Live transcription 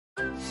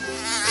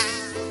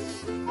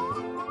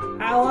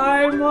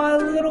Hello, my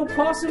little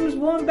possums,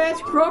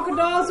 wombats,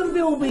 crocodiles and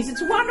bilbies.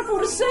 It's wonderful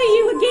to see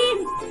you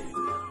again.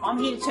 I'm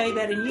here to tell you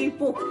about a new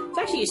book. It's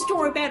actually a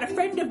story about a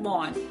friend of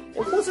mine.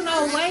 It was an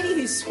old lady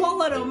who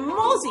swallowed a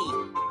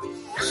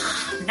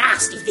mozzie.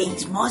 Nasty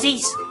things,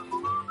 mozzies.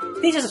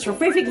 This is a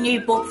terrific new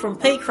book from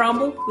P.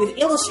 Crumble with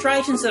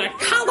illustrations that are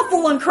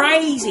colourful and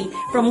crazy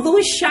from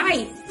Lewis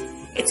Shea.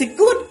 It's a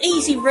good,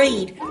 easy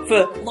read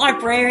for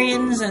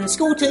librarians and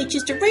school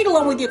teachers to read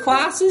along with your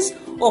classes,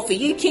 or for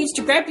you kids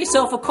to grab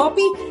yourself a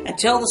copy and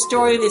tell the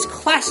story of this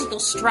classic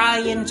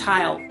Australian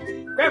tale.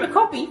 Grab a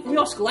copy from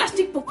your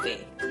scholastic book fair.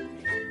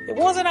 There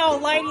was an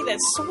old lady that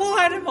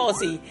swallowed a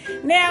mozzie,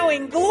 now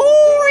in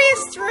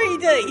glorious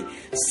 3D.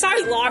 So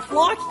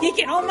lifelike you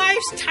can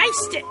almost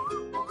taste it.